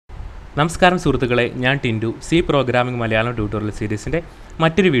നമസ്കാരം സുഹൃത്തുക്കളെ, ഞാൻ Tintu. C programming Malayalam tutorial സീരീസിൻ്റെ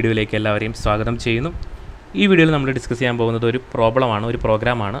മറ്റൊരു വീഡിയോയിലേക്ക് എല്ലാവരെയും സ്വാഗതം ചെയ്യുന്നു. ഈ വീഡിയോയിൽ നമ്മൾ ഡിസ്കസ് ചെയ്യാൻ പോകുന്നത് ഒരു പ്രോബ്ലമാണ്, ഒരു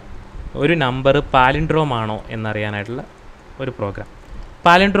പ്രോഗ്രാമാണ്. ഒരു നമ്പർ പാലിൻഡ്രോം ആണോ എന്നറിയാനായിട്ടുള്ള ഒരു പ്രോഗ്രാം.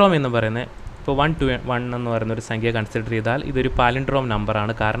 പാലിൻഡ്രോം എന്ന് പറയുന്നത് ഇപ്പോൾ 1 to 1 എന്ന് പറയുന്ന ഒരു സംഖ്യ കൺസിഡർ ചെയ്താൽ ഇതൊരു പാലിൻഡ്രോം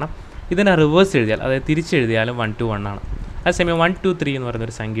നമ്പറാണ്. കാരണം ഇതിനെ റിവേഴ്സ് എഴുതിയാൽ, അതായത് തിരിച്ചെഴുതിയാലും 1 to 1 ആണ്. അതേസമയം 1 to 3 എന്ന്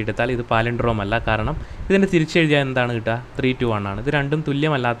പറയുന്നൊരു സംഖ്യ എടുത്താൽ ഇത് പാലിൻഡ്രോം അല്ല. കാരണം ഇതിനെ തിരിച്ചെഴുതിയാൽ എന്താണ് കിട്ടുക? 3 to 1 ആണ്. ഇത് രണ്ടും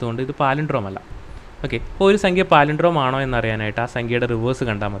തുല്യമല്ലാത്തതുകൊണ്ട് ഇത് പാലിൻഡ്രോം അല്ല. ഓക്കെ, അപ്പോൾ ഒരു സംഖ്യ പാലിൻഡ്രോം ആണോ എന്നറിയാനായിട്ട് ആ സംഖ്യയുടെ റിവേഴ്സ്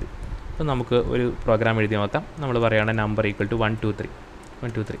കണ്ടാൽ മതി. അപ്പോൾ നമുക്ക് ഒരു പ്രോഗ്രാം എഴുതി നോക്കാം. നമ്മൾ പറയുകയാണ് നമ്പർ ഈക്വൽ ടു 1 to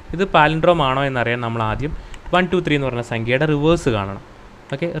 3. ഇത് പാലിൻഡ്രോം ആണോ എന്നറിയാൻ നമ്മൾ ആദ്യം 1 to 3 എന്ന് പറഞ്ഞ സംഖ്യയുടെ റിവേഴ്സ് കാണണം.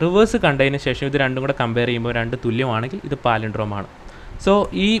 ഓക്കെ, റിവേഴ്സ് കണ്ടതിന് ശേഷം ഇത് രണ്ടും കൂടെ കമ്പയർ ചെയ്യുമ്പോൾ രണ്ട് തുല്യമാണെങ്കിൽ ഇത് പാലിൻഡ്രോം ആണ്. സോ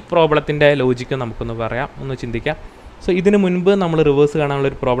ഈ പ്രോബ്ലത്തിൻ്റെ ലോജിക്ക് നമുക്കൊന്ന് പറയാം, ഒന്ന് ചിന്തിക്കാം. സോ ഇതിന് മുൻപ് നമ്മൾ റിവേഴ്സ്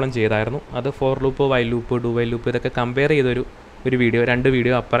കാണാനുള്ളൊരു പ്രോബ്ലം ചെയ്തായിരുന്നു. അത് for loop, while loop, do while loop ഇതൊക്കെ കമ്പയർ ചെയ്തൊരു വീഡിയോ, 2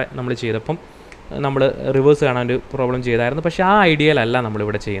 വീഡിയോ അപ്പുറം നമ്മൾ ചെയ്തപ്പം നമ്മൾ റിവേഴ്സ് കാണാൻ ഒരു പ്രോബ്ലം ചെയ്തായിരുന്നു. പക്ഷേ ആ ഐഡിയയിലല്ല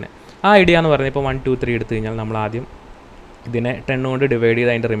നമ്മളിവിടെ ചെയ്യുന്നത്. ആ ഐഡിയ എന്ന് പറഞ്ഞാൽ ഇപ്പോൾ 1 to 3 എടുത്തു കഴിഞ്ഞാൽ നമ്മൾ ആദ്യം ഇതിനെ 10 കൊണ്ട് ഡിവൈഡ്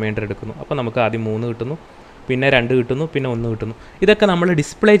ചെയ്ത് അതിൻ്റെ റിമൈൻഡർ എടുക്കുന്നു. അപ്പോൾ നമുക്ക് ആദ്യം 3 കിട്ടുന്നു, പിന്നെ 2 കിട്ടുന്നു, പിന്നെ 1 കിട്ടുന്നു. ഇതൊക്കെ നമ്മൾ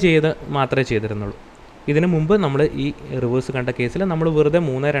ഡിസ്പ്ലേ ചെയ്ത് മാത്രമേ ചെയ്തിരുന്നുള്ളൂ. ഇതിന് മുമ്പ് നമ്മൾ ഈ റിവേഴ്സ് കണ്ട കേസിൽ നമ്മൾ വെറുതെ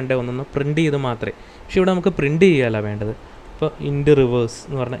 3, 2, 1 പ്രിൻറ്റ് ചെയ്ത് മാത്രമേ. പക്ഷേ ഇവിടെ നമുക്ക് പ്രിൻറ്റ് ചെയ്യുകയല്ല വേണ്ടത്. ഇപ്പോൾ ഇൻഡ് റിവേഴ്സ്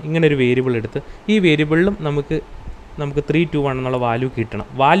എന്ന് പറഞ്ഞാൽ ഇങ്ങനെ ഒരു വേരിയബിൾ എടുത്ത് ഈ വേരിയബിളിലും നമുക്ക് 3 to 1 എന്നുള്ള വാല്യൂ കിട്ടണം,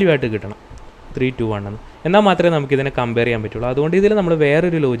 വാല്യൂ ആയിട്ട് കിട്ടണം 3 to 1 എന്ന്. എന്നാൽ മാത്രമേ നമുക്കിതിനെ കമ്പയർ ചെയ്യാൻ പറ്റുള്ളൂ. അതുകൊണ്ട് ഇതിൽ നമ്മൾ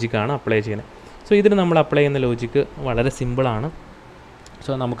വേറൊരു ലോജിക്കാണ് അപ്ലൈ ചെയ്യുന്നത്. സോ ഇതിന് നമ്മൾ അപ്ലൈ ചെയ്യുന്ന ലോജിക്ക് വളരെ സിമ്പിളാണ്.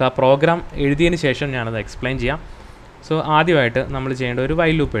 സോ നമുക്ക് ആ പ്രോഗ്രാം എഴുതിയതിന് ശേഷം ഞാനത് എക്സ്പ്ലെയിൻ ചെയ്യാം. സോ ആദ്യമായിട്ട് നമ്മൾ ചെയ്യേണ്ട ഒരു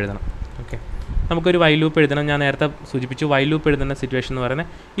വൈൽ ലൂപ്പ് എഴുതണം. ഓക്കെ, നമുക്കൊരു വൈൽ ലൂപ്പ് എഴുതണം. ഞാൻ നേരത്തെ സൂചിപ്പിച്ചു, വൈൽ ലൂപ്പ് എഴുതുന്ന സിറ്റുവേഷൻ എന്ന്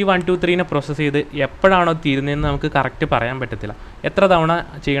പറയുന്നത് ഈ 1 to 3 പ്രോസസ്സ് ചെയ്ത് എപ്പോഴാണോ തീരുന്നതെന്ന് നമുക്ക് കറക്റ്റ് പറയാൻ പറ്റത്തില്ല. എത്ര തവണ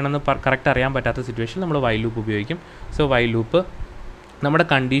ചെയ്യണമെന്ന് കറക്റ്റ് അറിയാൻ പറ്റാത്ത സിറ്റുവേഷൻ നമ്മൾ വൈൽ ലൂപ്പ് ഉപയോഗിക്കും. സോ വൈൽ ലൂപ്പ് നമ്മുടെ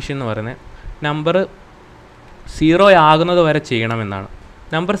കണ്ടീഷൻ എന്ന് പറയുന്നത് നമ്പർ 0 ആകുന്നത് വരെ ചെയ്യണമെന്നാണ്.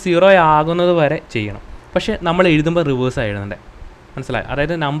 നമ്പർ 0 ആകുന്നത് വരെ ചെയ്യണം. പക്ഷേ നമ്മൾ എഴുതുമ്പോൾ റിവേഴ്സാണ് എഴുതേണ്ടത്. മനസ്സിലായി?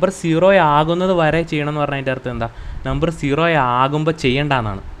 അതായത് നമ്പർ 0 ആകുന്നത് വരെ ചെയ്യണം എന്ന് പറഞ്ഞാൽ അതിൻ്റെ അർത്ഥം എന്താ? നമ്പർ 0 ആകുമ്പോൾ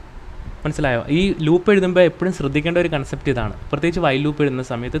ചെയ്യേണ്ടതെന്നാണ്. മനസ്സിലായോ? ഈ ലൂപ്പ് എഴുതുമ്പോൾ എപ്പോഴും ശ്രദ്ധിക്കേണ്ട ഒരു കൺസെപ്റ്റ് ഇതാണ്. പ്രത്യേകിച്ച് വൈൽ ലൂപ്പ് എഴുതുന്ന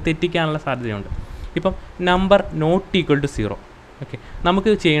സമയത്ത് തെറ്റിക്കാനുള്ള സാധ്യതയുണ്ട്. ഇപ്പം number note equal to 0. Okay,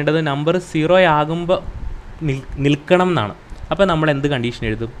 നമുക്ക് ചെയ്യേണ്ടത് നമ്പർ 0 ആകുമ്പോൾ നിൽക്കണം എന്നാണ്. അപ്പോൾ നമ്മൾ എന്ത് കണ്ടീഷൻ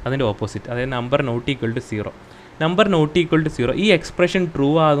എഴുതും? അതിൻ്റെ ഓപ്പോസിറ്റ്, അതായത് number note equal to 0. Number note equal to 0 ഈ എക്സ്പ്രഷൻ ട്രൂ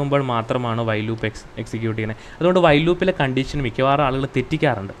ആകുമ്പോൾ മാത്രമാണ് വൈൽ ലൂപ്പ് എക്സിക്യൂട്ട് ചെയ്യുന്നത്. അതുകൊണ്ട് വൈൽ ലൂപ്പിലെ കണ്ടീഷൻ മിക്കവാറും ആളുകൾ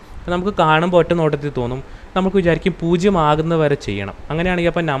തെറ്റിക്കാറുണ്ട്. നമുക്ക് കാണുമ്പോൾ ഒറ്റ നോട്ടത്തിൽ തോന്നും, നമുക്ക് വിചാരിക്കും 0 ആകുന്നത് വരെ ചെയ്യണം.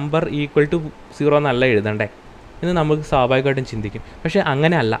 അങ്ങനെയാണെങ്കിൽ അപ്പോൾ നമ്പർ ഈക്വൽ ടു 0 എന്നല്ല എഴുതണ്ടേ എന്ന് നമുക്ക് സ്വാഭാവികമായിട്ടും ചിന്തിക്കും. പക്ഷേ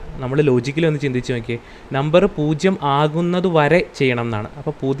അങ്ങനെയല്ല. നമ്മൾ ലോജിക്കലി ഒന്ന് ചിന്തിച്ച് നോക്കിയേ, നമ്പർ 0 ആകുന്നത് വരെ ചെയ്യണം എന്നാണ്.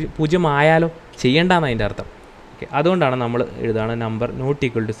 അപ്പോൾ 0 ആയാലോ ചെയ്യേണ്ടെന്ന് അതിൻ്റെ അർത്ഥം. ഓക്കെ, അതുകൊണ്ടാണ് നമ്മൾ എഴുതാണ് നമ്പർ നോട്ട്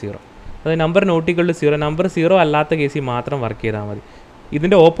ഈക്വൽ ടു 0. അതായത് number note equal to 0, number 0 അല്ലാത്ത കേസിൽ മാത്രം വർക്ക് ചെയ്താൽ മതി.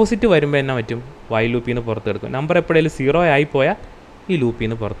 ഇതിൻ്റെ ഓപ്പോസിറ്റ് വരുമ്പോൾ എന്നാ പറ്റും? വൈൽ ലൂപ്പിൽ നിന്ന് പുറത്ത് കിടക്കും. നമ്പർ എപ്പോഴേലും 0 ആയിപ്പോയാൽ ഈ ലൂപ്പിൽ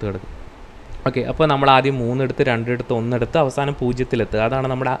നിന്ന് പുറത്ത് കിടക്കും. ഓക്കെ, അപ്പോൾ നമ്മൾ ആദ്യം 3 എടുത്ത് 2 എടുത്ത് 1 എടുത്ത് അവസാനം 0-ലെത്തുക. അതാണ്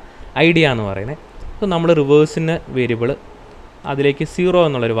നമ്മുടെ ഐഡിയ എന്ന് പറയുന്നത്. അപ്പോൾ നമ്മൾ റിവേഴ്സിന് വേരിയബിൾ അതിലേക്ക് 0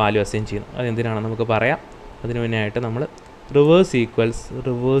 എന്നുള്ളൊരു വാല്യൂ അസൈൻ ചെയ്യുന്നു. അതെന്തിനാണെന്ന് നമുക്ക് പറയാം. അതിന് മുന്നായിട്ട് നമ്മൾ റിവേഴ്സ് ഈക്വൽസ്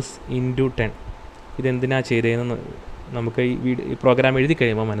റിവേഴ്സ് ഇൻറ്റു 10. ഇതെന്തിനാണ് ചെയ്തതെന്ന് നമുക്ക് ഈ പ്രോഗ്രാം എഴുതി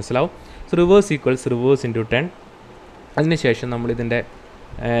കഴിയുമ്പോൾ മനസ്സിലാവും. So reverse equals reverse into 10. അതിനുശേഷം നമ്മളിതിൻ്റെ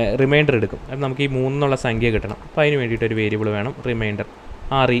റിമൈൻഡർ എടുക്കും. അത് നമുക്ക് ഈ 3 എന്നുള്ള സംഖ്യ കിട്ടണം. അപ്പോൾ അതിന് വേണ്ടിയിട്ടൊരു വേരിയബിൾ വേണം, റിമൈൻഡർ,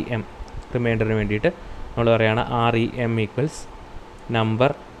 REM. റിമൈൻഡറിന് വേണ്ടിയിട്ട് നമ്മൾ പറയുകയാണ് REM equals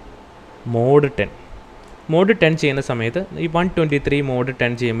number mode 10. Mode 10 ചെയ്യുന്ന സമയത്ത് ഈ 123 മോഡ്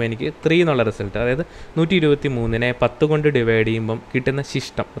 10 ചെയ്യുമ്പോൾ എനിക്ക് 3 എന്നുള്ള റിസൾട്ട്, അതായത് 123നെ 10 കൊണ്ട് ഡിവൈഡ് ചെയ്യുമ്പം കിട്ടുന്ന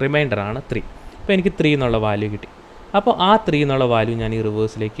ശിഷ്ടം റിമൈൻഡറാണ് 3. അപ്പോൾ എനിക്ക് 3 എന്നുള്ള വാല്യൂ കിട്ടി. അപ്പോൾ ആ 3 എന്നുള്ള വാല്യൂ ഞാൻ ഈ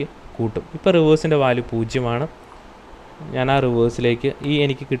റിവേഴ്സിലേക്ക് കൂട്ടും. ഇപ്പോൾ റിവേഴ്സിൻ്റെ വാല്യൂ 0 ആണ്. ഞാൻ ആ റിവേഴ്സിലേക്ക് ഈ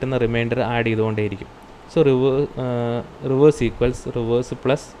എനിക്ക് കിട്ടുന്ന reminder add ചെയ്തുകൊണ്ടേയിരിക്കും. So reverse equals reverse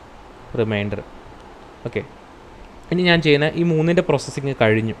plus reminder. Okay, ഇനി ഞാൻ ചെയ്യുന്ന ഈ 3ൻ്റെ പ്രോസസ്സിങ്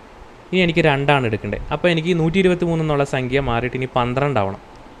കഴിഞ്ഞു. ഇനി എനിക്ക് 2 എടുക്കേണ്ടത്. അപ്പോൾ എനിക്ക് 123 എന്നുള്ള സംഖ്യ മാറിയിട്ട് ഇനി 12 ആവണം.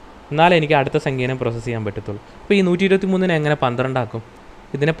 എന്നാലേ എനിക്ക് അടുത്ത സംഖ്യേനെ പ്രോസസ്സ് ചെയ്യാൻ പറ്റത്തുള്ളൂ. അപ്പോൾ ഈ 123നെ എങ്ങനെ 12 ആക്കും?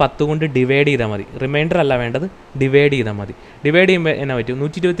 ഇതിനെ 10 കൊണ്ട് ഡിവൈഡ് ചെയ്താൽ മതി. റിമൈൻഡർ അല്ല വേണ്ടത്, ഡിവൈഡ് ചെയ്താൽ മതി. ഡിവൈഡ് ചെയ്യുമ്പോൾ എന്നാ പറ്റും?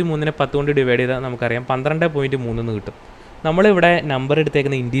 123നെ 10 കൊണ്ട് ഡിവൈഡ് ചെയ്താൽ നമുക്കറിയാം 12.3 എന്ന് കിട്ടും. നമ്മളിവിടെ നമ്പർ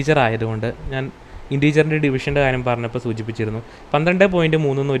എടുത്തേക്കുന്ന ഇൻറ്റീജർ ആയതുകൊണ്ട് ഞാൻ ഇൻറ്റീജറിൻ്റെ ഡിവിഷൻ്റെ കാര്യം പറഞ്ഞപ്പോൾ സൂചിപ്പിച്ചിരുന്നു.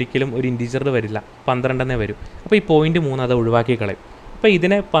 12.3 ഒരിക്കലും ഒരു ഇൻറ്റീജറിൽ വരില്ല, 12 വരും. അപ്പോൾ ഈ 0.3 അത് ഒഴിവാക്കി കളയും. അപ്പോൾ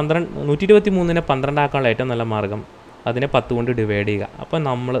ഇതിനെ 123നെ 12 ആക്കാനുള്ള ഏറ്റവും നല്ല മാർഗ്ഗം അതിനെ 10 കൊണ്ട് ഡിവൈഡ് ചെയ്യുക. അപ്പോൾ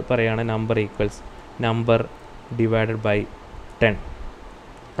നമ്മൾ പറയുകയാണ് number equals number divided by 10.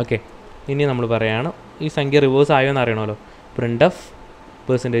 Okay, ഇനി നമ്മൾ പറയുകയാണ് ഈ സംഖ്യ റിവേഴ്സ് ആയോ എന്ന് അറിയണമല്ലോ. Print of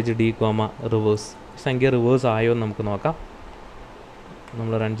percentage D comma reverse. സംഖ്യ റിവേഴ്സ് ആയോ എന്ന് നമുക്ക് നോക്കാം.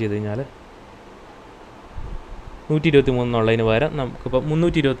 നമ്മൾ റൺ ചെയ്ത് കഴിഞ്ഞാൽ 123 എന്നുള്ളതിന് പകരം നമുക്കിപ്പോൾ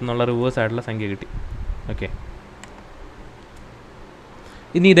 320 എന്നുള്ള റിവേഴ്സ് ആയിട്ടുള്ള സംഖ്യ കിട്ടി. ഓക്കെ,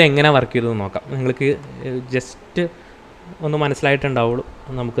 ഇനി ഇതെങ്ങനെ വർക്ക് ചെയ്തതെന്ന് നോക്കാം. നിങ്ങൾക്ക് ജസ്റ്റ് ഒന്ന് മനസ്സിലായിട്ടുണ്ടാവുള്ളൂ.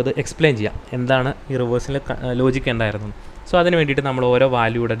 നമുക്കത് എക്സ്പ്ലെയിൻ ചെയ്യാം എന്താണ് ഈ റിവേഴ്സിലെ ലോജിക്ക് എന്തായിരുന്നു. സോ അതിന് വേണ്ടിയിട്ട് നമ്മൾ ഓരോ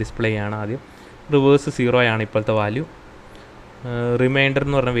വാല്യൂ ഇവിടെ ഡിസ്പ്ലേ ചെയ്യാണ്. ആദ്യം റിവേഴ്സ് 0 ആണ് ഇപ്പോഴത്തെ വാല്യൂ. റിമൈൻഡർ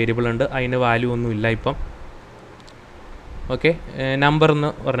എന്ന് പറഞ്ഞ വേരിയബിൾ ഉണ്ട്, അതിന് വാല്യൂ ഒന്നും ഇല്ല ഇപ്പം. ഓക്കെ, നമ്പർ എന്ന്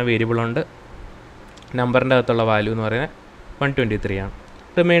പറഞ്ഞ വേരിയബിളുണ്ട്, നമ്പറിൻ്റെ അകത്തുള്ള വാല്യൂ എന്ന് പറയുന്നത് 123 ആണ്.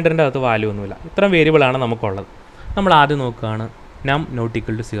 റിമൈൻഡറിൻ്റെ അകത്ത് വാല്യൂ ഒന്നുമില്ല. ഇത്രയും വേരിയബിളാണ് നമുക്കുള്ളത്. നമ്മൾ ആദ്യം നോക്കുകയാണ് നം നോട്ട്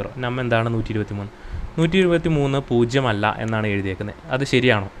ഈക്വൽ ടു 0. നം എന്താണ്? 123. 123 0 അല്ല എന്നാണ് എഴുതിയേക്കുന്നത്. അത്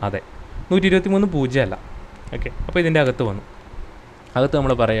ശരിയാണോ? അതെ, 123 0 അല്ല. ഓക്കെ, അപ്പോൾ ഇതിൻ്റെ അകത്ത് വന്നു. അകത്ത്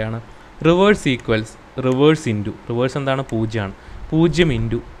നമ്മൾ പറയുകയാണ് reverse equals reverse into, reverse എന്താണ്? 0 ആണ്. 0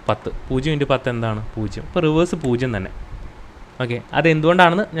 ഇൻറ്റു 10. 0 ഇൻറ്റു 10 എന്താണ്? 0. അപ്പോൾ റിവേഴ്സ് 0 തന്നെ. ഓക്കെ,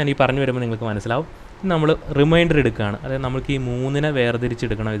 അതെന്തുകൊണ്ടാണെന്ന് ഞാൻ ഈ പറഞ്ഞു വരുമ്പോൾ നിങ്ങൾക്ക് മനസ്സിലാവും. നമ്മൾ റിമൈൻഡർ എടുക്കുകയാണ്. അതായത് നമുക്ക് ഈ 3നെ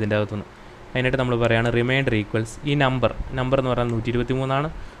വേർതിരിച്ചെടുക്കണം ഇതിൻ്റെ അകത്തുനിന്ന്. അതിനായിട്ട് നമ്മൾ പറയുകയാണ് റിമൈൻഡർ ഈക്വൽസ് ഈ നമ്പർ എന്ന് പറയുന്നത് 123 ആണ്.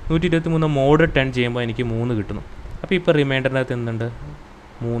 123 മോഡ് 10 ചെയ്യുമ്പോൾ എനിക്ക് 3 കിട്ടുന്നു. അപ്പോൾ ഇപ്പോൾ റിമൈൻഡറിൻ്റെ അകത്ത് എന്തുണ്ട്?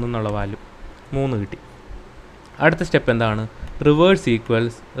 3 എന്നുള്ള വാല്യൂ 3 കിട്ടി. അടുത്ത സ്റ്റെപ്പ് എന്താണ്? Reverse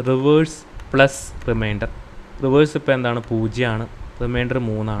equals reverse plus reminder. Reverse ഇപ്പോൾ എന്താണ്? 0 ആണ്. റിമൈൻഡർ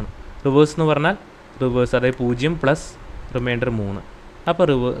 3 ആണ്. റിവേഴ്സ് എന്ന് പറഞ്ഞാൽ റിവേഴ്സ്, അതായത് 0 പ്ലസ് റിമൈൻഡർ 3. അപ്പോൾ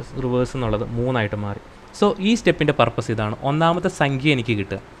റിവേഴ്സ് എന്നുള്ളത് 3 ആയിട്ട് മാറി. സോ ഈ സ്റ്റെപ്പിൻ്റെ പർപ്പസ് ഇതാണ്. ഒന്നാമത്തെ സംഖ്യ എനിക്ക്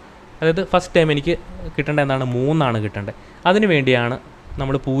കിട്ടുക, അതായത് ഫസ്റ്റ് ടൈം എനിക്ക് കിട്ടേണ്ടത് എന്താണ്? 3 ആണ് കിട്ടേണ്ടത്. അതിന് വേണ്ടിയാണ്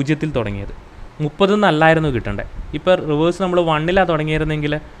നമ്മൾ 0-ൽ തുടങ്ങിയത്. 30 എന്നല്ലായിരുന്നു കിട്ടേണ്ടത്. ഇപ്പോൾ റിവേഴ്സ് നമ്മൾ 1-ലാണ്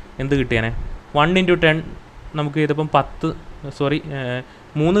തുടങ്ങിയിരുന്നെങ്കിൽ എന്ത് കിട്ടിയേനെ? 1 ഇൻറ്റു 10 നമുക്ക് ഇതിപ്പം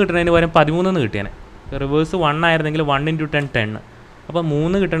 3 കിട്ടുന്നതിന് പകരം 13 എന്ന് കിട്ടിയേനെ. റിവേഴ്സ് 1 ആയിരുന്നെങ്കിൽ 1 ഇൻറ്റു 10 10. അപ്പോൾ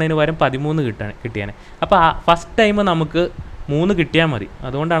 3 കിട്ടുന്നതിന് പകരം 13 കിട്ടിയേനെ. അപ്പോൾ ഫസ്റ്റ് ടൈം നമുക്ക് 3 കിട്ടിയാൽ മതി.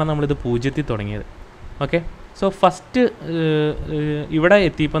 അതുകൊണ്ടാണ് നമ്മളിത് 0-ൽ തുടങ്ങിയത്. ഓക്കെ, സോ ഫസ്റ്റ് ഇവിടെ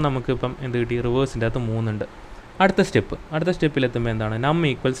എത്തിയപ്പോൾ നമുക്കിപ്പം എന്ത് കിട്ടി? റിവേഴ്സിൻ്റെ അകത്ത് 3 ഉണ്ട്. അടുത്ത സ്റ്റെപ്പിലെത്തുമ്പോൾ എന്താണ്? നം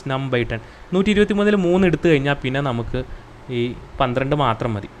ഈക്വൽസ് നം ബൈ 10. 123-ൽ 3 എടുത്തു കഴിഞ്ഞാൽ പിന്നെ നമുക്ക് ഈ 12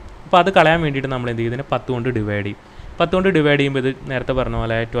 മാത്രം മതി. അപ്പോൾ അത് കളയാൻ വേണ്ടിയിട്ട് നമ്മൾ എന്ത് ചെയ്യും? ഇതിനെ 10 കൊണ്ട് ഡിവൈഡ് ചെയ്യും. 10 കൊണ്ട് ഡിവൈഡ് ചെയ്യുമ്പോൾ ഇത് നേരത്തെ പറഞ്ഞ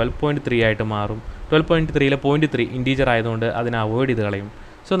പോലെ 12.3 ആയിട്ട് മാറും. 12.3-ലെ 0.3 ഇൻറ്റീജർ ആയതുകൊണ്ട് അതിനെ അവോയ്ഡ് ചെയ്ത് കളയും.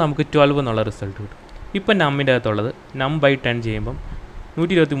 സോ നമുക്ക് 12 എന്നുള്ള റിസൾട്ട് കിട്ടും. ഇപ്പം നമ്മിൻ്റെ അകത്തുള്ളത് നം ബൈ 10 ചെയ്യുമ്പം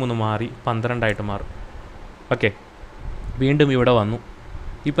 123 മാറി 12 ആയിട്ട് മാറും. ഓക്കെ, വീണ്ടും ഇവിടെ വന്നു.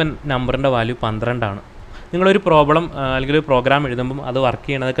 ഇപ്പം നമ്പറിൻ്റെ വാല്യൂ 12 ആണ്. നിങ്ങളൊരു പ്രോബ്ലം അല്ലെങ്കിൽ ഒരു പ്രോഗ്രാം എഴുതുമ്പം അത് വർക്ക്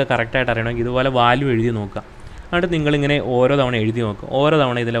ചെയ്യണതൊക്കെ കറക്റ്റായിട്ട് അറിയണമെങ്കിൽ ഇതുപോലെ വാല്യൂ എഴുതി നോക്കുക. എന്നിട്ട് നിങ്ങളിങ്ങനെ ഓരോ തവണ എഴുതി നോക്കുക. ഓരോ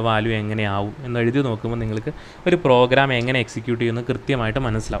തവണ ഇതിലെ വാല്യൂ എങ്ങനെയാവും എന്ന് എഴുതി നോക്കുമ്പോൾ നിങ്ങൾക്ക് ഒരു പ്രോഗ്രാം എങ്ങനെ എക്സിക്യൂട്ട് ചെയ്യുന്നത് കൃത്യമായിട്ട്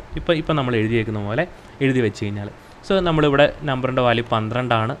മനസ്സിലാവും. ഇപ്പം നമ്മൾ എഴുതിയേക്കുന്ന പോലെ എഴുതി വെച്ച് കഴിഞ്ഞാൽ. സോ നമ്മളിവിടെ നമ്പറിൻ്റെ വാല്യൂ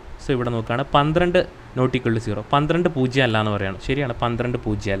 12 ആണ്. സോ ഇവിടെ നോക്കുകയാണ് 12 നോട്ട് ഈക്വൽ ടു 0. 12 0 അല്ല എന്ന് പറയുകയാണ്. ശരിയാണ്, 12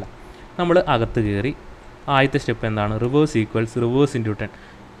 0 അല്ല. നമ്മൾ അകത്ത് കയറി ആദ്യത്തെ സ്റ്റെപ്പ് എന്താണ്? Reverse equals reverse into 10.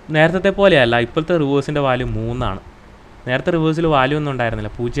 നേരത്തെ പോലെയല്ല, ഇപ്പോഴത്തെ റിവേഴ്സിൻ്റെ വാല്യൂ 3 ആണ്. നേരത്തെ റിവേഴ്സിൽ വാല്യൂ ഒന്നും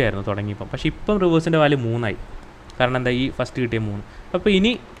ഉണ്ടായിരുന്നില്ല, 0 ആയിരുന്നു തുടങ്ങിയപ്പം. പക്ഷേ ഇപ്പം റിവേഴ്സിൻ്റെ വാല്യൂ 3 ആയി. കാരണം എന്താ? ഈ ഫസ്റ്റ് കിട്ടിയ 3. അപ്പോൾ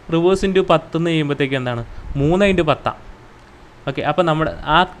ഇനി റിവേഴ്സ് ഇൻറ്റു 10 എന്ന് ചെയ്യുമ്പോഴത്തേക്ക് എന്താണ്? 3 ഇൻറ്റു 10. ഓക്കെ, അപ്പോൾ നമ്മുടെ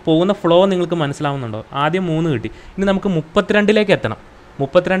ആ പോകുന്ന ഫ്ലോ നിങ്ങൾക്ക് മനസ്സിലാവുന്നുണ്ടോ? ആദ്യം 3 കിട്ടി. ഇനി നമുക്ക് 32-ലേക്ക് എത്തണം.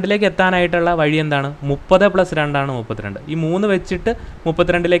 32-ലേക്ക് എത്താനായിട്ടുള്ള വഴി എന്താണ്? 30 + 2 ആണ് 32. ഈ 3 വെച്ചിട്ട്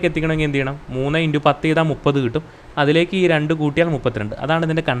 32-ലേക്ക് എത്തിക്കണമെങ്കിൽ എന്ത് ചെയ്യണം? 3 ഇൻറ്റു 10 ചെയ്താൽ 30 കിട്ടും. അതിലേക്ക് ഈ 2 കൂട്ടിയാൽ 32. അതാണ്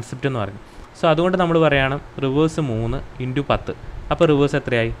ഇതിൻ്റെ കൺസെപ്റ്റ് എന്ന് പറയുന്നത്. സോ അതുകൊണ്ട് നമ്മൾ പറയുകയാണ് റിവേഴ്സ് 3 ഇൻറ്റു 10. അപ്പോൾ റിവേഴ്സ്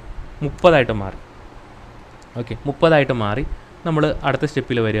എത്രയായി? 30 ആയിട്ട് മാറി. ഓക്കെ, 30 ആയിട്ട് മാറി. നമ്മൾ അടുത്ത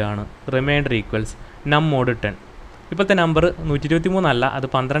സ്റ്റെപ്പിൽ വരികയാണ് റിമൈൻഡർ ഈക്വൽസ് നം മോഡ് 10. ഇപ്പോഴത്തെ നമ്പർ 123 അല്ല, അത്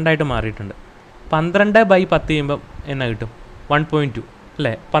 12 ആയിട്ട് മാറിയിട്ടുണ്ട്. 12/10 ചെയ്യുമ്പം എന്നാ കിട്ടും? 1.2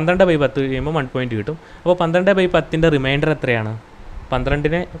 അല്ലേ? 12/10 ചെയ്യുമ്പോൾ 1.2 കിട്ടും. അപ്പോൾ 12/10-ൻ്റെ റിമൈൻഡർ എത്രയാണ്?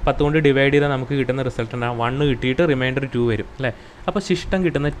 12-നെ 10 കൊണ്ട് ഡിവൈഡ് ചെയ്താൽ നമുക്ക് കിട്ടുന്ന റിസൾട്ട് ഉണ്ടാകും 1 കിട്ടിയിട്ട് റിമൈൻഡർ 2 വരും അല്ലേ? അപ്പോൾ ശിഷ്ടം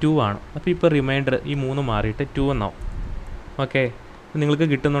കിട്ടുന്ന 2 ആണ്. അപ്പോൾ ഇപ്പോൾ റിമൈൻഡർ ഈ 3 മാറിയിട്ട് 2 എന്നാവും. ഓക്കെ, നിങ്ങൾക്ക്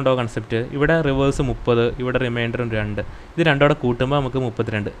കിട്ടുന്നുണ്ടോ കൺസെപ്റ്റ്? ഇവിടെ റിവേഴ്സ് 30, ഇവിടെ റിമൈൻഡർ 2. ഇത് രണ്ടോടെ കൂട്ടുമ്പോൾ നമുക്ക്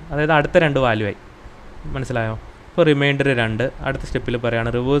 32. അതായത് അടുത്ത 2 വാല്യൂ ആയി. മനസ്സിലായോ? ഇപ്പോൾ റിമൈൻഡർ 2. അടുത്ത സ്റ്റെപ്പിൽ പറയുകയാണ്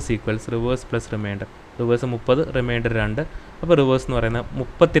reverse equals reverse plus reminder. Reverse 30, reminder 2. അപ്പോൾ റിവേഴ്സ് എന്ന് പറയുന്നത്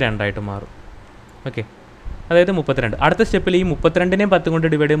 32 ആയിട്ട് മാറും. ഓക്കെ, അതായത് 32. അടുത്ത സ്റ്റെപ്പിൽ ഈ 32-നെ 10 കൊണ്ട്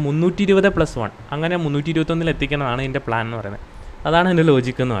ഡിവൈഡ് ചെയ്ത് 320 + 1, അങ്ങനെ 321-ൽ എത്തിക്കുന്നതാണ് ഇതിൻ്റെ പ്ലാൻ എന്ന് പറയുന്നത്. അതാണ് എൻ്റെ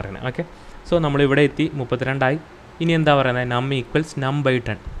ലോജിക്ക് എന്ന് പറയുന്നത്. ഓക്കെ, സോ നമ്മളിവിടെ എത്തി 32 ആയി. ഇനി എന്താ പറയുന്നത്? നം ഈക്വൽസ് നം ബൈ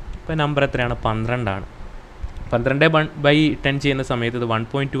 10. ഇപ്പോൾ നമ്പർ എത്രയാണ്? 12 ആണ്. 12/10 ചെയ്യുന്ന സമയത്ത് ഇത്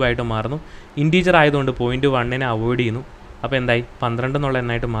 1.2 ആയിട്ട് മാറുന്നു. ഇൻറ്റീജർ ആയതുകൊണ്ട് 0.1-നെ അവോയ്ഡ് ചെയ്യുന്നു. അപ്പോൾ എന്തായി? 12 എന്നുള്ള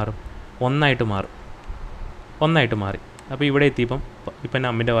എന്നായിട്ട് മാറും? 1 ആയിട്ട് മാറും. 1 ആയിട്ട് മാറി. അപ്പോൾ ഇവിടെ എത്തിയപ്പം ഇപ്പം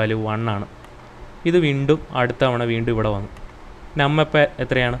നമ്മിൻ്റെ വാല്യൂ 1 ആണ്. ഇത് വീണ്ടും അടുത്ത തവണ വീണ്ടും ഇവിടെ വന്നു. നമ്മ ഇപ്പോൾ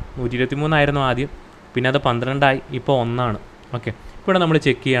എത്രയാണ്? 123 ആയിരുന്നു ആദ്യം, പിന്നെ അത് 12 ആയി, ഇപ്പോൾ 1 ആണ്. ഓക്കെ, ഇവിടെ നമ്മൾ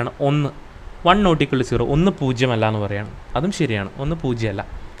ചെക്ക് ചെയ്യുകയാണ് 1 നോട്ടിക്കുള്ള 0, 1 0 അല്ല എന്ന് പറയുകയാണ്. അതും ശരിയാണ്, 1 0 അല്ല.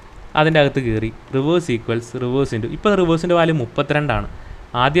 അതിൻ്റെ അകത്ത് കയറി റിവേഴ്സ് ഈക്വൽസ് റിവേഴ്സ് ഇൻറ്റു, ഇപ്പോൾ റിവേഴ്സിൻ്റെ വാല്യൂ 32 ആണ്.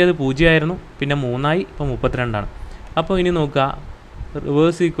 ആദ്യം അത് 0 ആയിരുന്നു, പിന്നെ 3 ആയി, ഇപ്പോൾ 32 ആണ്. അപ്പോൾ ഇനി നോക്കുക,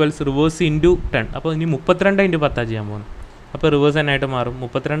 റിവേഴ്സ് ഈക്വൽസ് റിവേഴ്സ് ഇൻറ്റു 10. അപ്പോൾ ഇനി 32 ഇൻറ്റു 10 ചെയ്യാൻ പോകുന്നത്. അപ്പോൾ റിവേഴ്സ് എന്നായിട്ട് മാറും.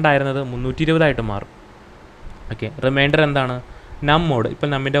 32 ആയിരുന്നത് 320 ആയിട്ട് മാറും. ഓക്കെ, റിമൈൻഡർ എന്താണ്? നം മോഡ്. ഇപ്പോൾ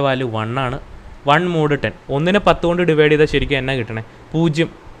നമ്മിൻ്റെ വാല്യൂ 1 ആണ്. 1 മോഡ് 10. 1നെ 10 കൊണ്ട് ഡിവൈഡ് ചെയ്താൽ ശരിക്കും എന്നാ കിട്ടണേ?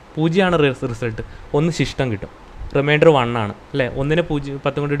 0 ആണ് റിസൾട്ട്. 1 ശിഷ്ടം കിട്ടും. റിമൈൻഡർ 1 ആണ് അല്ലേ? 1നെ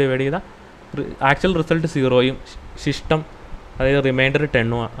 10 കൊണ്ട് ഡിവൈഡ് ചെയ്താൽ ആക്ച്വൽ റിസൾട്ട് 0യും ശിഷ്ടം അതായത് റിമൈൻഡർ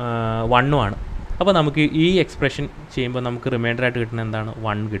 1 ആണ്. അപ്പോൾ നമുക്ക് ഈ എക്സ്പ്രഷൻ ചെയ്യുമ്പോൾ നമുക്ക് റിമൈൻഡറായിട്ട് കിട്ടുന്ന എന്താണ്?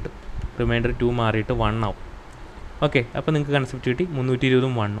 1 കിട്ടും. റിമൈൻഡർ 2 മാറിയിട്ട് 1 ആവും. ഓക്കെ, അപ്പോൾ നിങ്ങൾക്ക് കൺസെപ്റ്റ് കിട്ടി.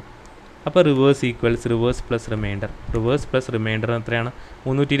 320ഉം 1ഉം. അപ്പോൾ reverse equals reverse plus reminder. Reverse plus reminder എത്രയാണ്?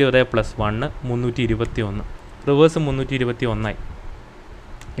 320 പ്ലസ് 1 321. റിവേഴ്സ് 321 ആയി.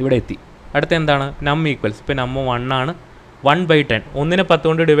 ഇവിടെ എത്തി. അടുത്ത എന്താണ്? നം ഈക്വൽസ്. ഇപ്പോൾ നമ്മ 1 ആണ്. 1/10. 1നെ 10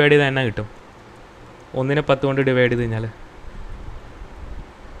 കൊണ്ട് ഡിവൈഡ് ചെയ്താൽ എന്നാ കിട്ടും? 1നെ 10 കൊണ്ട് ഡിവൈഡ് ചെയ്ത് കഴിഞ്ഞാൽ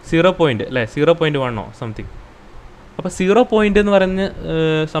 0 പോയിൻറ്റ് അല്ലേ? 0.1 സംതിങ്. അപ്പോൾ 0 പോയിൻ്റ് എന്ന് പറഞ്ഞ്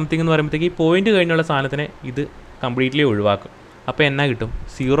സംതിങ് എന്ന് പറയുമ്പോഴത്തേക്ക് ഈ പോയിൻ്റ് കഴിഞ്ഞുള്ള സാധനത്തിനെ ഇത് കംപ്ലീറ്റ്ലി ഒഴിവാക്കും. അപ്പോൾ എന്നാ കിട്ടും?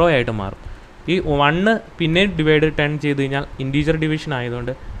 0 ആയിട്ട് മാറും. ഈ 1 പിന്നെ ഡിവൈഡ് 10 ചെയ്ത് കഴിഞ്ഞാൽ ഇൻറ്റീജർ ഡിവിഷൻ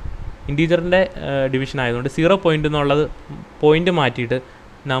ആയതുകൊണ്ട്, ഇൻറ്റീജറിൻ്റെ ഡിവിഷൻ ആയതുകൊണ്ട് 0 പോയിൻ്റ് എന്നുള്ളത് പോയിൻ്റ് മാറ്റിയിട്ട്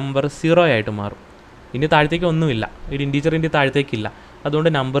നമ്പർ 0 ആയിട്ട് മാറും. ഇനി താഴത്തേക്ക് ഒന്നുമില്ല, ഒരു ഇൻറ്റീജറിൻ്റെ താഴത്തേക്കില്ല, അതുകൊണ്ട്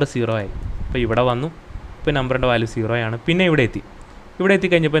നമ്പർ 0 ആയി. അപ്പോൾ ഇവിടെ വന്നു. ഇപ്പോൾ നമ്പറിൻ്റെ വാല്യൂ 0 ആണ്. പിന്നെ ഇവിടെ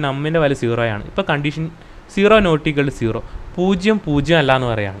എത്തിക്കഴിഞ്ഞപ്പോൾ നമ്മിൻ്റെ വാല്യൂ 0 ആണ്. ഇപ്പോൾ കണ്ടീഷൻ 0 നോട്ട് ഈക്വൽ ടു 0. 0 അല്ല എന്ന്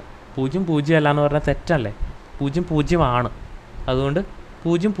പറയുകയാണ്. 0 അല്ല എന്ന് പറഞ്ഞാൽ തെറ്റല്ലേ? 0 ആണ്. അതുകൊണ്ട്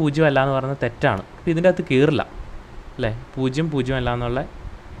 0 അല്ല എന്ന് പറഞ്ഞാൽ തെറ്റാണ്. അപ്പോൾ ഇതിൻ്റെ അകത്ത് കയറില്ല അല്ലേ? 0 അല്ല എന്നുള്ള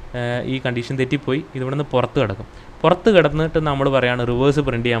ഈ കണ്ടീഷൻ തെറ്റിപ്പോയി. ഇതിവിടെ നിന്ന് പുറത്ത് കിടന്നിട്ട് നമ്മൾ പറയുകയാണ് റിവേഴ്സ്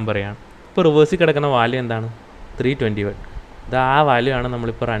പ്രിൻറ്റ് ചെയ്യാൻ പറയുകയാണ്. ഇപ്പോൾ റിവേഴ്സിൽ കിടക്കുന്ന വാല്യൂ എന്താണ്? 321. ഇത് ആ വാല്യൂ ആണ്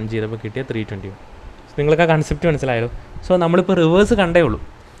നമ്മളിപ്പോൾ റൺ ചെയ്തപ്പോൾ കിട്ടിയ 321. നിങ്ങൾക്ക് ആ കൺസെപ്റ്റ് മനസ്സിലായല്ലോ? സോ നമ്മളിപ്പോൾ റിവേഴ്സ് കണ്ടേ ഉള്ളൂ.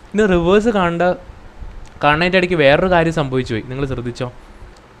 ഇനി റിവേഴ്സ് കാണാനായിട്ട് ഇടയ്ക്ക് വേറൊരു കാര്യം സംഭവിച്ചു പോയി. നിങ്ങൾ ശ്രദ്ധിച്ചോ?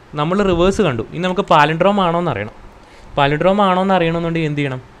 നമ്മൾ റിവേഴ്സ് കണ്ടു. ഇനി നമുക്ക് പാലിൻഡ്രോം ആണോ എന്ന് അറിയണം. പാലിൻഡ്രോം ആണോ എന്ന് അറിയണമെന്നുണ്ടെങ്കിൽ എന്ത്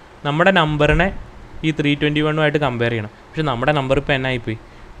ചെയ്യണം? നമ്മുടെ നമ്പറിനെ ഈ 321 കമ്പയർ ചെയ്യണം. പക്ഷേ നമ്മുടെ നമ്പർ ഇപ്പോൾ എന്നായിപ്പോയി?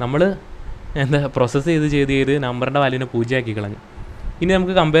 നമ്മൾ പ്രോസസ്സ് ചെയ്ത് നമ്പറിൻ്റെ വാല്യൂവിനെ 0 ആക്കി കളഞ്ഞു. ഇനി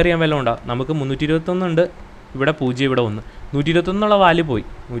നമുക്ക് കമ്പയർ ചെയ്യാൻ വല്ലതും ഉണ്ടോ? നമുക്ക് 321 ഉണ്ട്, ഇവിടെ 0, ഇവിടെ 1. 121 വാല്യൂ പോയി.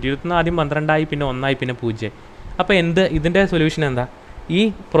 121 ആദ്യം 12 ആയി, പിന്നെ 1 ആയി, പിന്നെ 0 ആയി. അപ്പോൾ ഇതിൻ്റെ സൊല്യൂഷൻ എന്താ? ഈ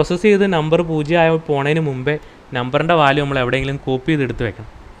പ്രോസസ്സ് ചെയ്ത് നമ്പർ 0 ആയി പോണതിന് മുമ്പേ നമ്പറിൻ്റെ വാല്യൂ നമ്മൾ എവിടെയെങ്കിലും കോപ്പി ചെയ്ത് എടുത്ത് വെക്കണം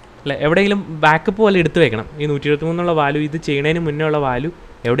അല്ലേ? എവിടെയെങ്കിലും ബാക്കപ്പ് പോലെ എടുത്ത് വെക്കണം. ഈ 123 വാല്യൂ ഇത് ചെയ്യുന്നതിന് മുന്നേ ഉള്ള വാല്യൂ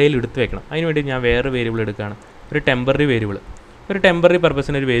എവിടെയെങ്കിലും എടുത്ത് വെക്കണം. അതിന് വേണ്ടി ഞാൻ വേറെ വേരിയബിൾ എടുക്കുകയാണ്, ഒരു ടെമ്പററി വേരിയബിൾ. ഒരു ടെമ്പററി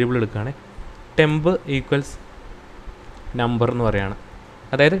പർപ്പസിന് ഒരു വേരിയബിൾ എടുക്കുകയാണ്. ടെമ്പ് ഈക്വൽസ് നമ്പർ എന്ന് പറയുകയാണ്.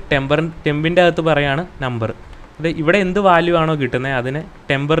 അതായത് ടെമ്പിൻ്റെ അകത്ത് പറയുകയാണ് നമ്പർ. അത് ഇവിടെ എന്ത് വാല്യൂ ആണോ കിട്ടുന്നത് അതിനെ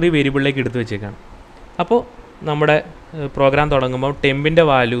ടെമ്പററി വേരിയബിളിലേക്ക് എടുത്ത് വെച്ചേക്കാണ്. അപ്പോൾ നമ്മുടെ പ്രോഗ്രാം തുടങ്ങുമ്പോൾ ടെമ്പിൻ്റെ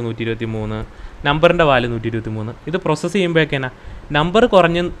വാല്യൂ 123, നമ്പറിൻ്റെ വാല്യൂ 123. ഇത് പ്രോസസ്സ് ചെയ്യുമ്പോഴേക്കെന്നാ നമ്പർ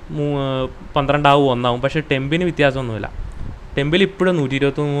കുറഞ്ഞ് 12 ആവും, 1 ആവും. പക്ഷേ ടെമ്പിന് വ്യത്യാസമൊന്നുമില്ല. ടെമ്പിൽ ഇപ്പോഴും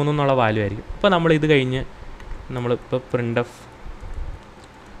 123 എന്നുള്ള വാല്യൂ ആയിരിക്കും. ഇപ്പോൾ നമ്മളിത് കഴിഞ്ഞ് നമ്മളിപ്പോൾ പ്രിൻ്റ് ഓഫ്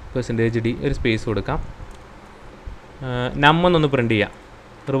 %d ഒരു സ്പേസ് കൊടുക്കാം. നമ്മൊന്നൊന്ന് പ്രിൻറ്റ് ചെയ്യാം.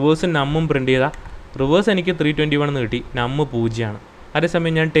 റിവേഴ്സും നമ്മും പ്രിൻറ്റ് ചെയ്താൽ റിവേഴ്സ് എനിക്ക് 321 എന്ന് കിട്ടി, നമ്മ് 0 ആണ്.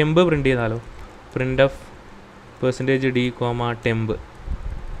 അതേസമയം ഞാൻ ടെമ്പ് പ്രിൻറ്റ് ചെയ്താലോ? Print of %d,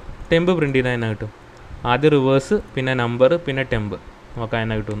 temp print ചെയ്താൽ എന്നാ കിട്ടും? ആദ്യം റിവേഴ്സ്, പിന്നെ നമ്പർ, പിന്നെ ടെമ്പ്. നോക്കാം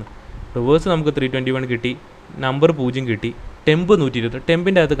എന്നാ കിട്ടുമെന്ന്. റിവേഴ്സ് നമുക്ക് 321 കിട്ടി, നമ്പർ 0 കിട്ടി, ടെമ്പ് 120.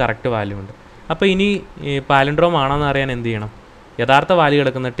 ടെമ്പിൻ്റെ അകത്ത് കറക്റ്റ് വാല്യൂ ഉണ്ട്. അപ്പോൾ ഇനി പാലിൻഡ്രോം ആണോന്ന് അറിയാൻ എന്ത് ചെയ്യണം? യഥാർത്ഥ വാല്യൂ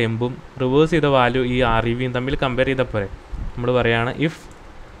കിടക്കുന്ന ടെമ്പും റിവേഴ്സ് ചെയ്ത വാല്യൂ ഈ REVയും തമ്മിൽ കമ്പയർ ചെയ്തപ്പോൾ നമ്മൾ പറയുകയാണ് ഇഫ്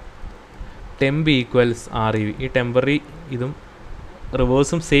ടെമ്പ് ഈക്വൽസ് REV. ഈ ടെമ്പററി ഇതും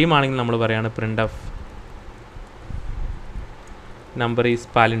റിവേഴ്സും സെയിം ആണെങ്കിൽ നമ്മൾ പറയുകയാണ് print of number is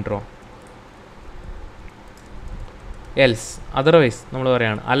palindrome. Else otherwise നമ്മൾ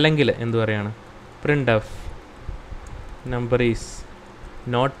പറയുകയാണ്, അല്ലെങ്കിൽ എന്ത് പറയുകയാണ്? Print of number is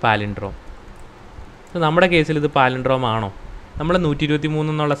not palindrome. നമ്മുടെ കേസിൽ ഇത് പാലിൻഡ്രോം ആണോ? നമ്മൾ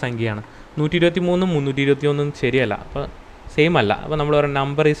 123 എന്നുള്ള സംഖ്യയാണ്. 123ഉം 321 ശരിയല്ല, അപ്പോൾ സെയിം അല്ല. അപ്പോൾ നമ്മൾ പറയുന്നത്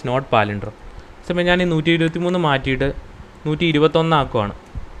നമ്പർ ഈസ് നോട്ട് പാലിൻഡ്രോം. സമയം ഞാൻ ഈ 123 മാറ്റിയിട്ട് 121 ആക്കുവാണ്.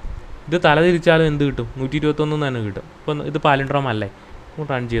 ഇത് തലതിരിച്ചാലും എന്ത് കിട്ടും? 121 തന്നെ കിട്ടും. അപ്പോൾ ഇത് പാലിൻഡ്രോം അല്ലേ?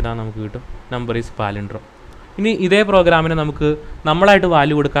 റൺ ചെയ്താൽ നമുക്ക് കിട്ടും നമ്പർ ഈസ് പാലിൻഡ്രോം. ഇനി ഇതേ പ്രോഗ്രാമിനെ നമുക്ക് നമ്മളായിട്ട്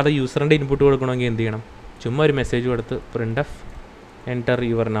വാല്യൂ കൊടുക്കാതെ യൂസറിൻ്റെ ഇൻപുട്ട് കൊടുക്കണമെങ്കിൽ എന്ത് ചെയ്യണം? ചുമ്മാ ഒരു മെസ്സേജ് കൊടുത്ത് print F enter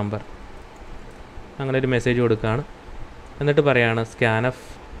your number അങ്ങനെ ഒരു മെസ്സേജ് കൊടുക്കുകയാണ്. എന്നിട്ട് പറയുകയാണ് സ്കാനഫ്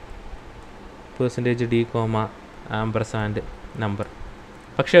 %d, ആംപർസാൻഡ് നമ്പർ.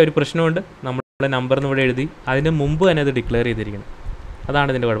 പക്ഷേ ഒരു പ്രശ്നമുണ്ട്, നമ്മുടെ നമ്പർ എന്ന് ഇവിടെ എഴുതി അതിന് മുമ്പ് തന്നെ അത് ഡിക്ലെയർ ചെയ്തിരിക്കണം. അതാണ്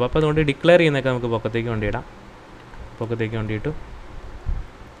ഇതിൻ്റെ കുഴപ്പം. അപ്പോൾ അതുകൊണ്ട് ഡിക്ലെയർ ചെയ്യുന്നതൊക്കെ നമുക്ക് പൊക്കത്തേക്ക് കൊണ്ടിടാം. പൊക്കത്തേക്ക് കൊണ്ടിട്ടു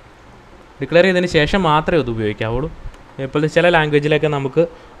ഡിക്ലെയർ ചെയ്തതിന് ശേഷം മാത്രമേ അത് ഉപയോഗിക്കാവുള്ളൂ. ഇപ്പോഴത്തെ ചില ലാംഗ്വേജിലൊക്കെ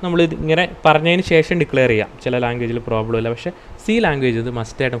നമ്മൾ ഇങ്ങനെ പറഞ്ഞതിന് ശേഷം ഡിക്ലെയർ ചെയ്യാം. ചില ലാംഗ്വേജിൽ പ്രോബ്ലം ഇല്ല. പക്ഷേ സി ലാംഗ്വേജ് ഇത്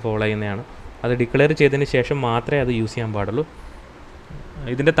മസ്റ്റായിട്ടും ഫോളോ ചെയ്യുന്നതാണ്. അത് ഡിക്ലെയർ ചെയ്തതിന് ശേഷം മാത്രമേ അത് യൂസ് ചെയ്യാൻ പാടുള്ളൂ.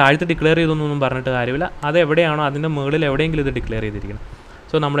 ഇതിൻ്റെ താഴത്ത് ഡിക്ലെയർ ചെയ്തൊന്നും പറഞ്ഞിട്ട് കാര്യമില്ല. അത് എവിടെയാണോ അതിൻ്റെ മുകളിൽ എവിടെയെങ്കിലും ഇത് ഡിക്ലെയർ ചെയ്തിരിക്കണം.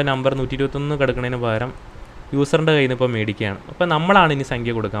 സോ നമ്മുടെ നമ്പർ 121 കിടക്കുന്നതിന് പകരം യൂസറിൻ്റെ കയ്യിൽ നിന്ന് ഇപ്പോൾ മേടിക്കുകയാണ്. അപ്പോൾ നമ്മളാണ് ഇനി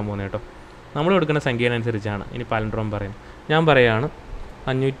സംഖ്യ കൊടുക്കാൻ പോകുന്നത് കേട്ടോ. നമ്മൾ കൊടുക്കുന്ന സംഖ്യേനനുസരിച്ചാണ് ഇനി പാലൻഡ്രോം പറയുന്നത്. ഞാൻ പറയുകയാണ്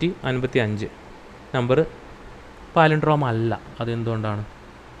 555 നമ്പർ പാലൻഡ്രോം അല്ല. അതെന്തുകൊണ്ടാണ്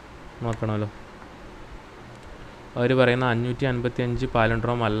നോക്കണമല്ലോ. അവർ പറയുന്ന 555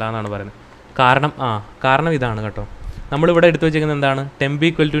 പാലൻഡ്രോം അല്ല എന്നാണ് പറയുന്നത്. കാരണം ഇതാണ് കേട്ടോ. നമ്മളിവിടെ എടുത്തു വെച്ചിരിക്കുന്നത് എന്താണ്? ടെമ്പ്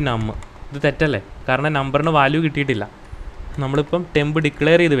ഈക്വൽ ടു നം. ഇത് തെറ്റല്ലേ? കാരണം നമ്പറിന് വാല്യൂ കിട്ടിയിട്ടില്ല. നമ്മളിപ്പം ടെമ്പ്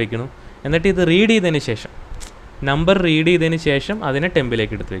ഡിക്ലെയർ ചെയ്ത് വെക്കണം. എന്നിട്ട് ഇത് റീഡ് ചെയ്തതിന് ശേഷം നമ്പർ റീഡ് ചെയ്തതിന് ശേഷം അതിനെ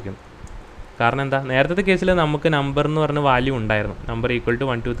ടെമ്പിലേക്ക് എടുത്ത് വെക്കുന്നു. കാരണം എന്താ? നേരത്തെ കേസിൽ നമുക്ക് നമ്പർ എന്ന് പറഞ്ഞ വാല്യൂ ഉണ്ടായിരുന്നു. നമ്പർ ഈക്വൽ ടു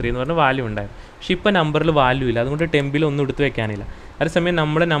 1 2 3 എന്ന് പറഞ്ഞ വാല്യൂ ഉണ്ടായിരുന്നു. പക്ഷേ ഇപ്പോൾ നമ്പറിൽ വാല്യൂ ഇല്ല. അതുകൊണ്ട് ടെമ്പിൽ ഒന്നും എടുത്ത് വെക്കാനില്ല. അതേസമയം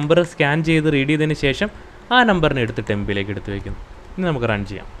നമ്മൾ നമ്പർ സ്കാൻ ചെയ്ത് റീഡ് ചെയ്തതിന് ശേഷം ആ നമ്പറിനെ എടുത്ത് ടെമ്പിലേക്ക് എടുത്ത് വെക്കുന്നു. ഇനി നമുക്ക് റൺ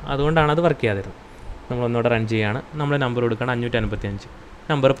ചെയ്യാം. അതുകൊണ്ടാണ് അത് വർക്ക് ചെയ്യാതിരുന്നത്. നമ്മളൊന്നുകൂടെ റൺ ചെയ്യുകയാണ്. നമ്മൾ നമ്പർ കൊടുക്കണം 555.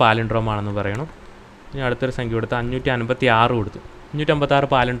 നമ്പർ പാലൻഡ്രോം ആണെന്ന് പറയണം. ഇനി അടുത്തൊരു സംഖ്യ കൊടുത്ത് 556 കൊടുത്തു. 556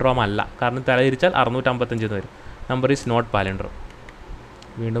 പാലൻഡ്രോം അല്ല. കാരണം തലതിരിച്ചാൽ 655 എന്ന് വരും. Number is not palindrome.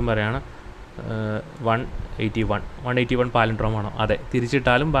 വീണ്ടും പറയുകയാണ് 181 പാലൻഡ്രോം ആണോ? അതെ.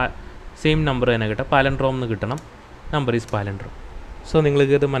 തിരിച്ചിട്ടാലും സെയിം നമ്പർ തന്നെ കിട്ടും. പാലൻഡ്രോം എന്ന് കിട്ടണം. Number is palindrome. സോ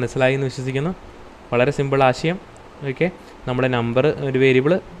നിങ്ങൾക്ക് ഇത് മനസ്സിലായി എന്ന് വിശ്വസിക്കുന്നു. വളരെ സിമ്പിൾ ആശയം. ഓക്കെ, നമ്മുടെ നമ്പർ ഒരു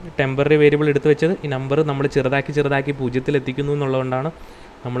വേരിയബിൾ, ടെമ്പററി വേരിയബിൾ എടുത്ത് വെച്ചത് ഈ നമ്പർ നമ്മൾ ചെറുതാക്കി 0 എത്തിക്കുന്നു എന്നുള്ളതുകൊണ്ടാണ്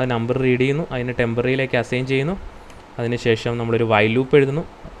നമ്മൾ നമ്പർ റീഡ് ചെയ്യുന്നു, അതിനെ ടെമ്പററിയിലേക്ക് അസൈൻ ചെയ്യുന്നു. അതിനുശേഷം നമ്മളൊരു വൈൽ ലൂപ്പ് എഴുതുന്നു.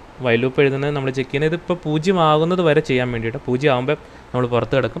 വൈൽ ലൂപ്പ് എഴുതുന്നത് നമ്മൾ ചെക്ക് ചെയ്യുന്നത് ഇതിപ്പോൾ 0 ആകുന്നത് വരെ ചെയ്യാൻ വേണ്ടിയിട്ട്. 0 ആകുമ്പോൾ നമ്മൾ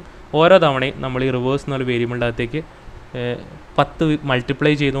പുറത്ത് കിടക്കും. ഓരോ തവണയും നമ്മൾ ഈ റിവേഴ്സ് എന്നുള്ള വേരിയബിളിൻ്റെ അകത്തേക്ക് 10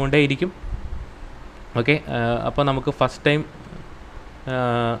 മൾട്ടിപ്ലൈ ചെയ്തുകൊണ്ടേ ഇരിക്കും. ഓക്കെ, അപ്പോൾ നമുക്ക് ഫസ്റ്റ് ടൈം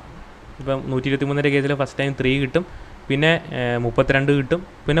ഇപ്പം 123ൻ്റെ കേസിൽ ഫസ്റ്റ് ടൈം 3 കിട്ടും, പിന്നെ 32 കിട്ടും,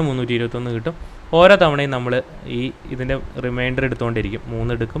 പിന്നെ 321 കിട്ടും. ഓരോ തവണയും നമ്മൾ ഇതിൻ്റെ റിമൈൻഡർ എടുത്തുകൊണ്ടിരിക്കും.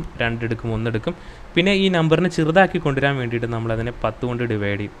 3 എടുക്കും, 2 എടുക്കും, 1 എടുക്കും. പിന്നെ ഈ നമ്പറിനെ ചെറുതാക്കി കൊണ്ടുവരാൻ വേണ്ടിയിട്ട് നമ്മളതിനെ 10 കൊണ്ട്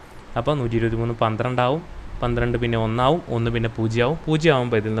ഡിവൈഡ് ചെയ്യും. അപ്പോൾ 123 12 ആവും, 12 പിന്നെ 1 ആവും, 1 പിന്നെ 0 ആവും. 0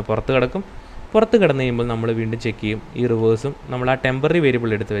 ആകുമ്പോൾ ഇതിൽ നിന്ന് പുറത്ത് കിടക്കും. പുറത്ത് കിടന്ന് കഴിയുമ്പോൾ നമ്മൾ വീണ്ടും ചെക്ക് ചെയ്യും. ഈ റിവേഴ്സും നമ്മൾ ആ ടെമ്പററി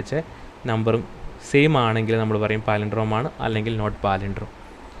വേരിയബിൾ എടുത്ത് വെച്ച നമ്പറും സെയിം ആണെങ്കിൽ നമ്മൾ പറയും പാലൻഡ്രോം ആണ്, അല്ലെങ്കിൽ നോട്ട് പാലൻഡ്രോം.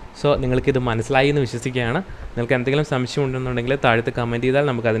 സോ നിങ്ങൾക്കിത് മനസ്സിലായി എന്ന് വിശ്വസിക്കുകയാണ്. നിങ്ങൾക്ക് എന്തെങ്കിലും സംശയം ഉണ്ടെന്നുണ്ടെങ്കിൽ താഴത്ത് കമൻറ്റ് ചെയ്താൽ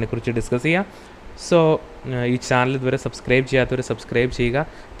നമുക്ക് അതിനെക്കുറിച്ച് ഡിസ്കസ് ചെയ്യാം. സോ ഈ ചാനൽ ഇതുവരെ സബ്സ്ക്രൈബ് ചെയ്യാത്തവർ സബ്സ്ക്രൈബ് ചെയ്യുക.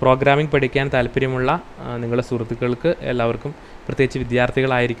 പ്രോഗ്രാമിംഗ് പഠിക്കാൻ താല്പര്യമുള്ള നിങ്ങളുടെ സുഹൃത്തുക്കൾക്ക് എല്ലാവർക്കും, പ്രത്യേകിച്ച്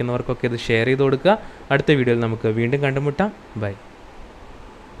വിദ്യാർത്ഥികളായിരിക്കുന്നവർക്കൊക്കെ ഇത് ഷെയർ ചെയ്ത് കൊടുക്കുക. അടുത്ത വീഡിയോയിൽ നമുക്ക് വീണ്ടും കണ്ടുമുട്ടാം. ബൈ.